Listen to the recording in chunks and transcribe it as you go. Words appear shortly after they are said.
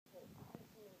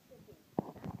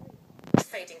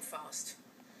fighting fast.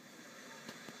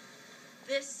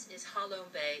 This is Ha Long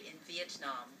Bay in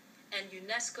Vietnam, an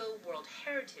UNESCO World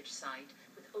Heritage Site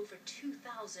with over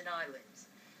 2,000 islands.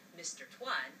 Mr.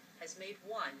 Tuan has made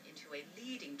one into a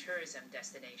leading tourism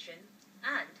destination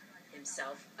and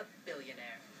himself a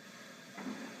billionaire.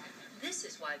 This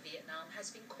is why Vietnam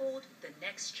has been called the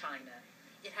next China.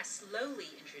 It has slowly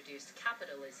introduced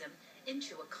capitalism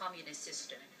into a communist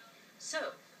system.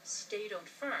 So, state-owned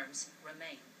firms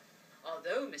remain.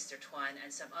 Although Mr. Tuan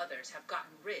and some others have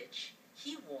gotten rich,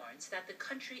 he warns that the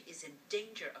country is in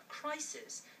danger of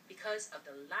crisis because of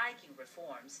the lagging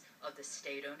reforms of the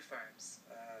state-owned firms.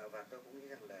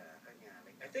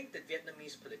 I think that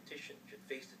Vietnamese politicians should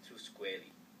face the truth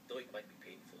squarely, though it might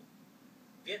be painful.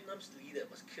 Vietnam's leader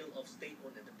must kill off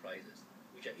state-owned enterprises,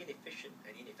 which are inefficient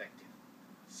and ineffective,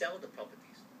 sell the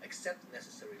properties, accept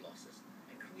necessary losses,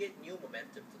 and create new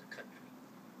momentum for the country.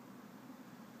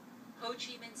 Ho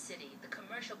Chi Minh City, the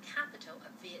commercial capital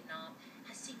of Vietnam,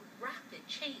 has seen rapid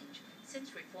change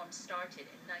since reforms started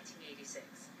in 1986.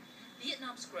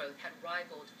 Vietnam's growth had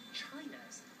rivaled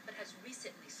China's, but has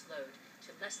recently slowed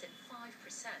to less than 5%,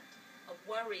 a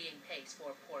worrying pace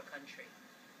for a poor country.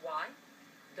 Why?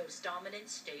 Those dominant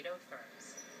state-owned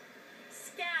firms.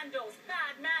 Scandals,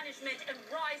 bad management, and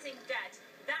rising debt.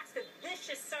 That's the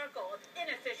vicious circle of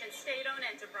inefficient state-owned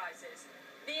enterprises.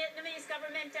 Vietnamese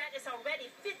government debt is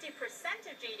already 50%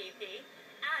 of GDP.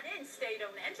 Add in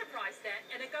state-owned enterprise debt,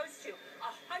 and it goes to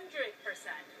 100%.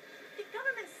 The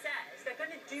government says they're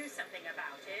going to do something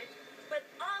about it, but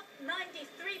of 93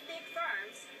 big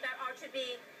firms that are to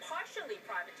be partially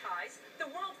privatized, the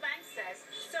World Bank says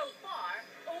so far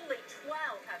only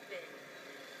 12 have been.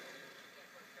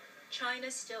 China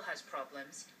still has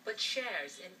problems, but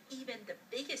shares in even the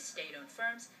biggest state-owned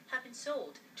firms have been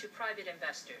sold to private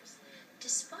investors.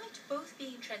 Despite both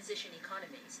being transition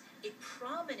economies, a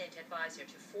prominent advisor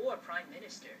to 4 prime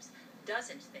ministers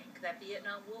doesn't think that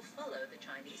Vietnam will follow the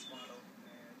Chinese model.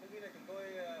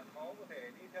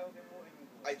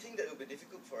 I think that it will be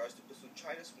difficult for us to pursue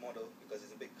China's model because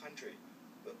it's a big country.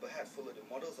 We'll perhaps follow the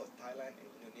models of Thailand and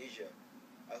Indonesia.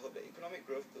 I hope that economic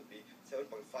growth could be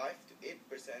 7.5 to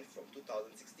 8% from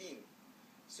 2016.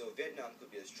 So Vietnam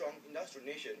could be a strong industrial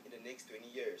nation in the next 20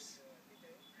 years.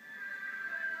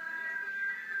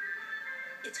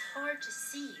 It's hard to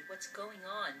see what's going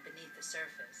on beneath the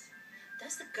surface.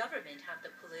 Does the government have the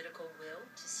political will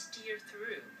to steer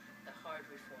through the hard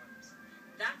reforms?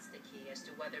 That's the key as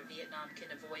to whether Vietnam can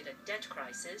avoid a debt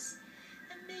crisis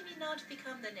and maybe not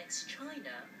become the next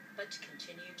China, but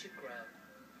continue to grow.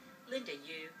 Linda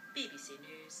Yueh, BBC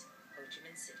News, Ho Chi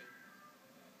Minh City.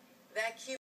 That